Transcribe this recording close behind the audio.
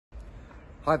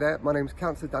Hi there, my name's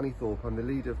Cllr Danny Thorpe. I'm the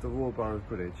leader of the Royal Borough of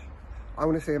Greenwich. I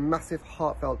want to say a massive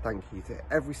heartfelt thank you to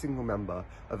every single member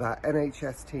of our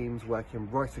NHS teams working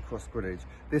right across Greenwich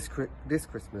this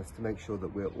Christmas to make sure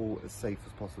that we're all as safe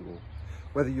as possible.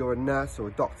 Whether you're a nurse or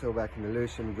a doctor working in the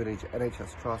Lewisham Greenwich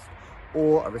NHS Trust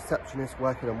or a receptionist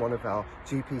working on one of our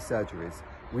GP surgeries,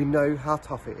 we know how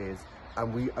tough it is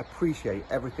and we appreciate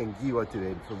everything you are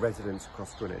doing for residents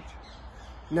across Greenwich.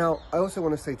 Now, I also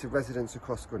want to say to residents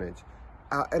across Greenwich,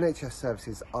 our NHS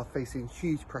services are facing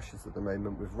huge pressures at the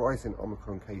moment with rising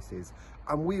Omicron cases,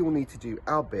 and we all need to do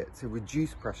our bit to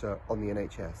reduce pressure on the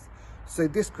NHS. So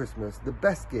this Christmas, the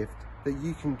best gift that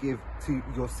you can give to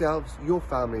yourselves, your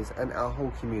families and our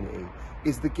whole community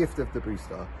is the gift of the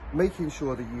booster, making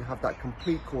sure that you have that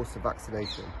complete course of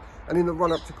vaccination. And in the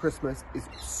run up to Christmas, it's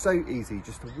so easy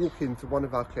just to walk into one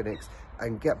of our clinics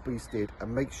and get boosted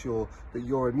and make sure that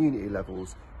your immunity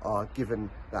levels are given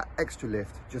that extra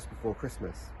lift just before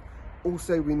Christmas.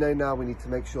 Also, we know now we need to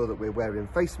make sure that we're wearing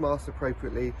face masks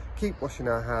appropriately, keep washing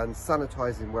our hands,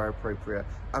 sanitising where appropriate,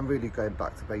 and really going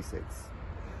back to basics.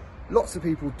 Lots of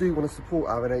people do want to support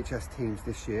our NHS teams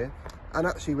this year, and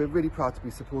actually we're really proud to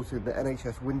be supporting the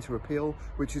NHS Winter Appeal,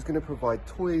 which is going to provide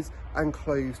toys and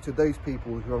clothes to those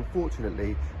people who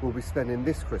unfortunately will be spending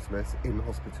this Christmas in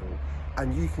hospital.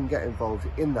 And you can get involved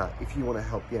in that if you want to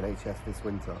help the NHS this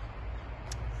winter.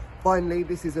 Finally,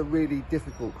 this is a really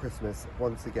difficult Christmas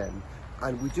once again,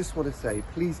 and we just want to say,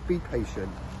 please be patient,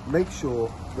 make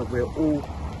sure that we're all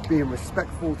being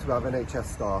respectful to our NHS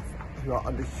staff who are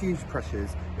under huge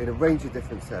pressures in a range of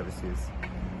different services.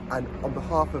 And on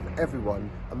behalf of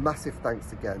everyone, a massive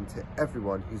thanks again to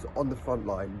everyone who's on the front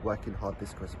line working hard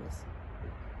this Christmas.